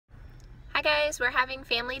Hi guys, we're having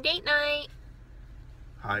family date night.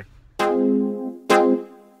 Hi.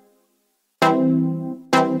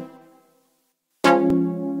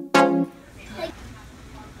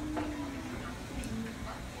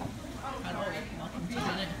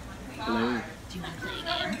 Hello. Do you want to play a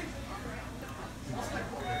game?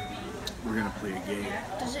 We're gonna play a game.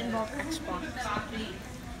 Does it involve Xbox?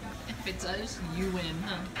 If it does, you win,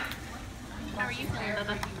 huh? How are you feeling,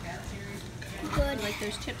 Bubba? Good. You like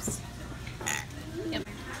those chips? Yep.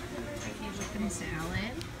 Chicken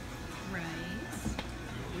salad, rice.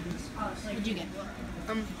 What'd you get?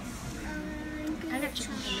 I got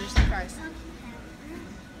chicken tenders and fries.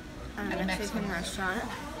 At a Mexican Mexican restaurant.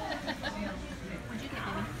 What'd you get,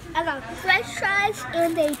 baby? I got French fries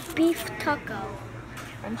and a beef taco.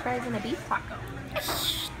 French fries and a beef taco.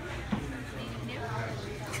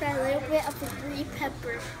 Try a little bit of the green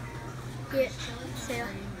pepper. Here, Sarah.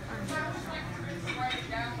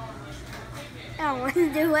 I don't want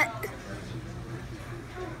to do it.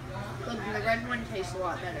 Look, the red one tastes a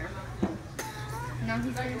lot better. Now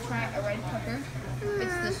he's going to try a red pepper.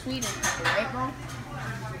 It's the sweetest pepper, right, Mom?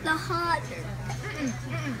 The hot.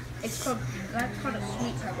 It's called, that's called a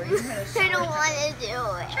sweet pepper. You had a I sour don't pepper. want to do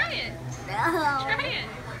it. Try it. No. Try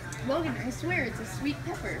it. Logan, I swear it's a sweet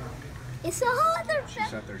pepper. It's a hotter She's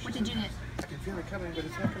pepper. out there. What did you get? I can feel it coming, but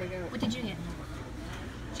it's not coming out. What did you get?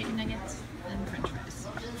 Chicken nuggets and French fries.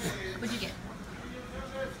 What'd you get?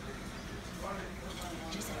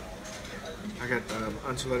 Jason. I got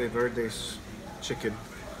enchilada verdes chicken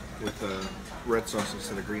with red sauce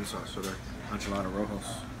instead of green sauce, so they're enchilada rojos.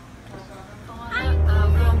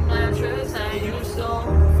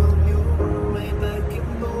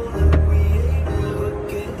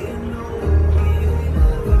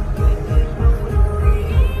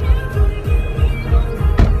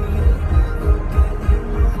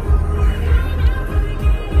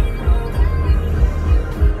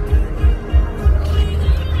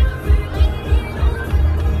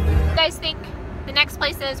 You guys think the next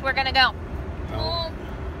places we're gonna go?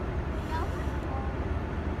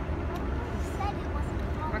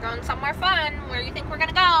 We're going somewhere fun. Where do you think we're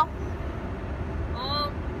gonna go?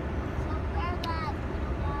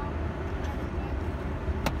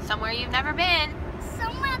 Somewhere you've never been.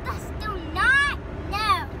 Somewhere that's do not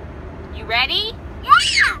know. You ready?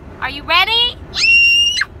 Yeah! Are you ready?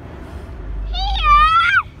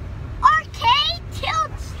 Here! Arcade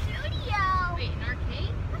Tilt Studio! Wait, an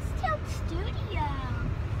arcade? What's Tilt Studio?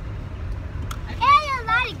 And a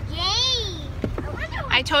lot of games. I wonder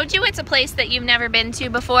what... I told you it's a place that you've never been to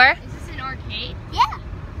before. Is this an arcade? Yeah.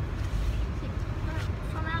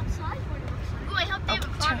 From outside what it looks like. Ooh, I hope they have a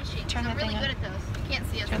claw turn- machine. turn I'm that really thing good at those. You can't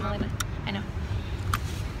see us. Turn the Mom. light on. I know.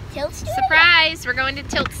 Tilt Studio? Surprise! We're going to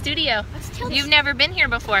Tilt Studio. What's Tilt You've never been here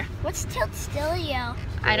before. What's Tilt Studio?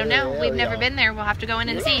 I don't know. We've never been there. We'll have to go in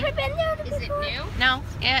and You've see. never been there Is it before? new? No.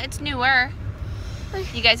 Yeah, it's newer.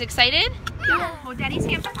 You guys excited? Yeah. Hold Daddy's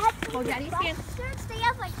hand. Hold Daddy's hand. First they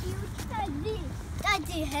have like huge that's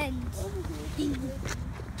the hands.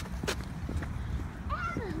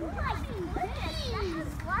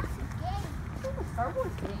 Lots of games. Star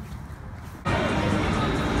Wars game.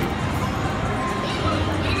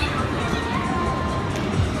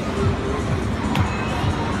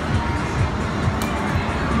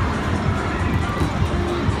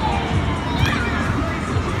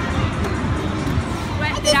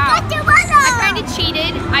 Swept it out. I kind of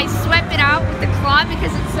cheated. I swept it out with the claw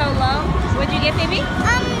because it's so low. What'd you get, baby?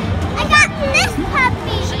 I got this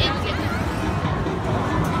puppy.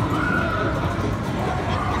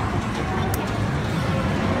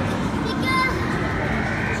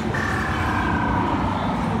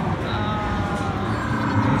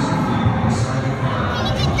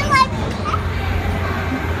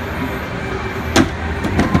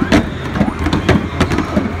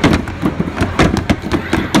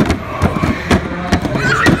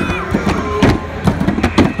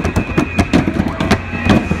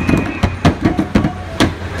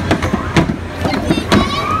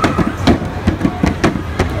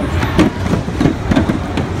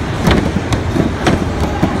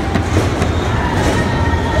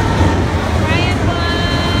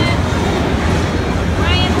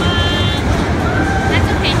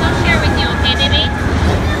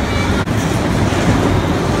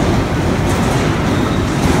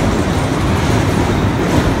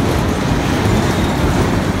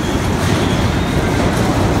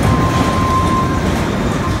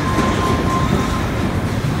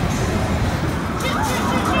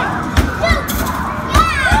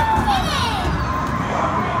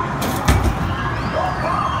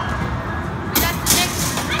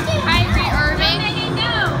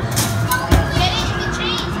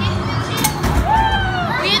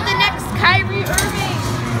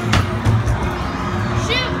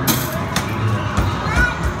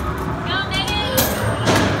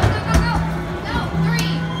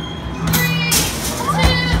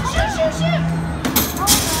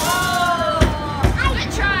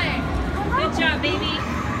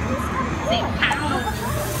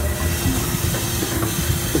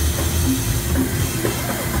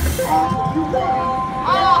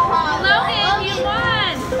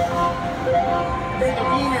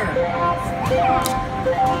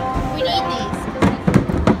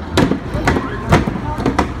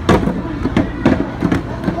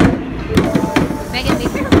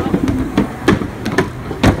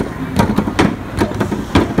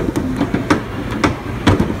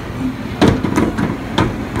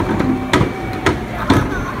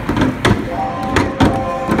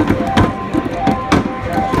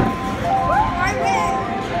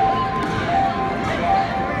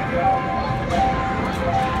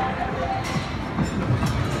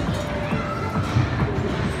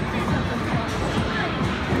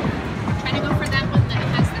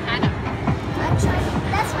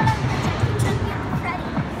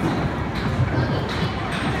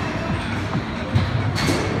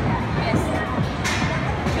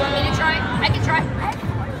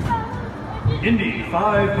 Indy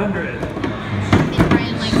 500. I think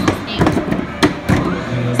Brian likes this game.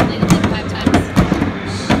 He's played it like 5 times.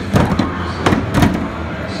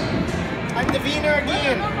 I'm the winner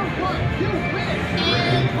again.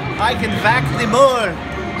 And I can back the more.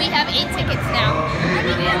 we have 8 tickets now. I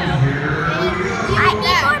need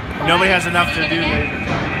more. Nobody has enough to do later.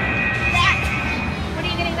 What are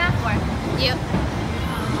you getting that for? You.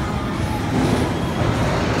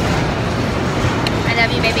 I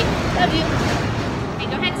love you, baby. Love you. Okay,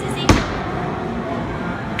 go ahead, Sissy.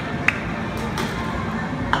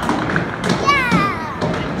 Yeah.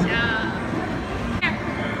 Good job. Here.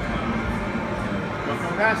 Don't go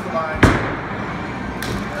past the line.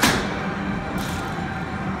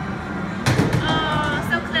 Oh,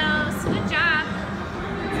 so close. Good job.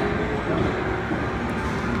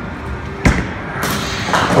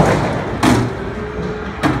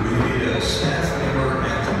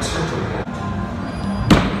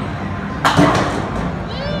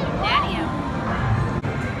 Daddy-o.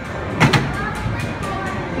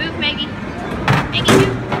 Move, Maggie. Maggie,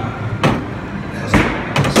 move.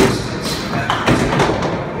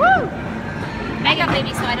 Woo! Back up,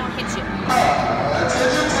 baby, so I don't hit you.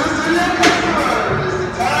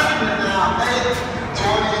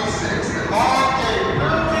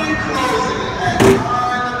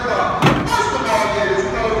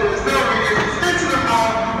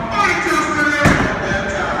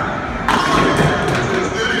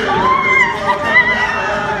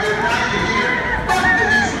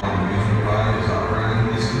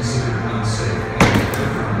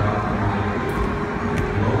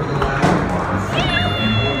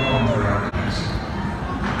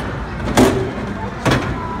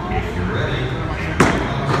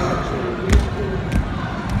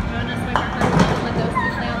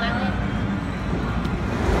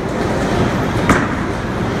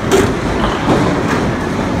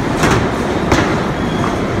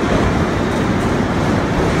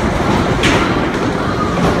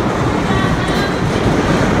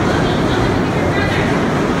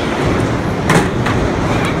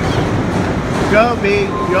 Go, B.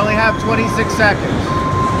 You only have 26 seconds.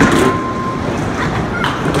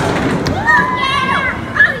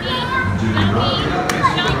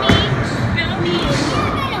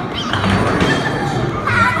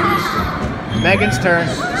 Megan's turn.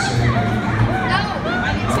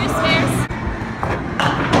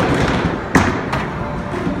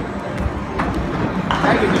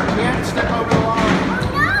 Megan, you can't step over the line.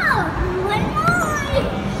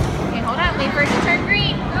 Okay, hold on. Wait for it to turn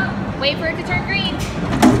green. Wait for it to turn green.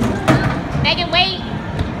 Megan, wait.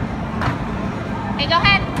 Okay, go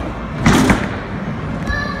ahead.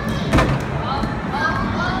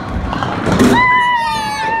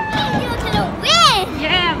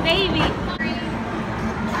 Yeah, baby.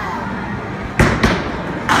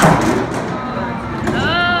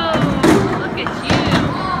 Oh, look at you.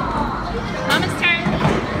 Mama's turn.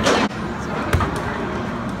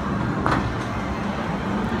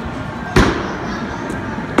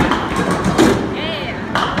 Yeah.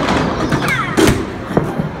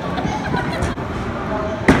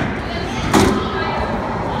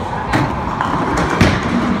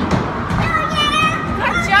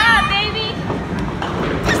 Good job, baby.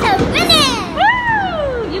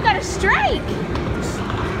 Woo! You got a strike.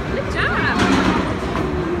 Good job.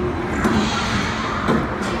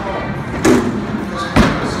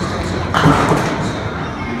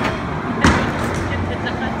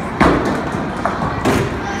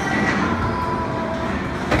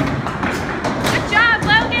 Good job,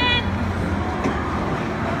 Logan.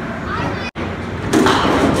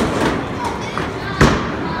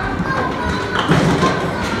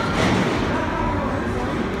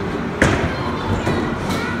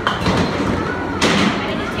 I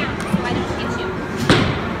didn't count, so I don't hit you.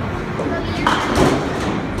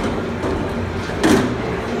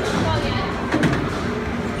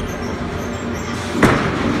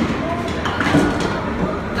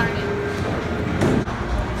 Darn it.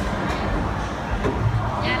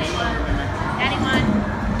 Daddy won. Daddy won.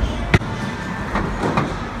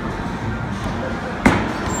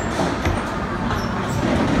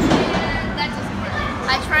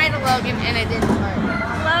 I tried a Logan and it didn't work.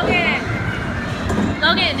 Logan!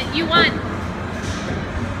 Logan, you won.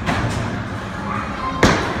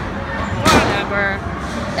 Whatever.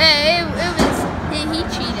 Hey, it was, he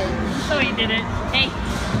cheated. Oh, he didn't. Hey,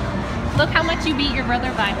 look how much you beat your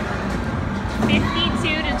brother by.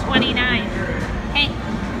 52 to 29. Hey,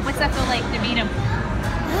 what's that feel like to beat him?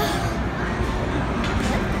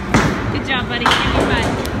 Good job, buddy. Give me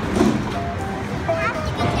 5. Come on.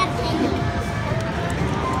 Get them.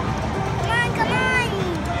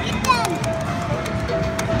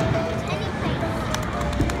 Teddy bear.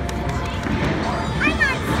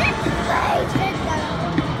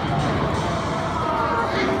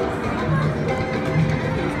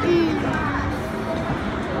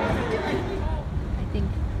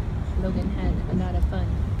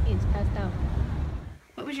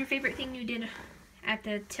 at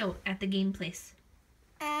the tilt at the game place?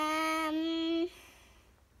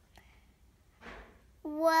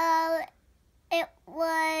 Well, it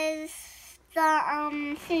was the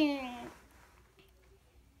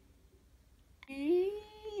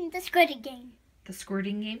the squirting game. The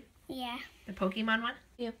squirting game? Yeah. The Pokemon one?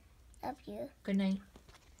 Yeah. Love you. Good night.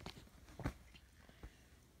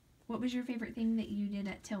 What was your favorite thing that you did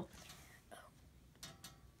at tilt?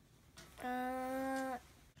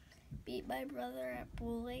 Beat my brother at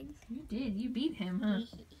bowling. You did. You beat him, huh?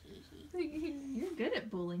 You're good at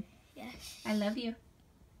bowling. Yes. I love you.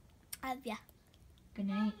 Love ya. Good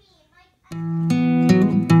night.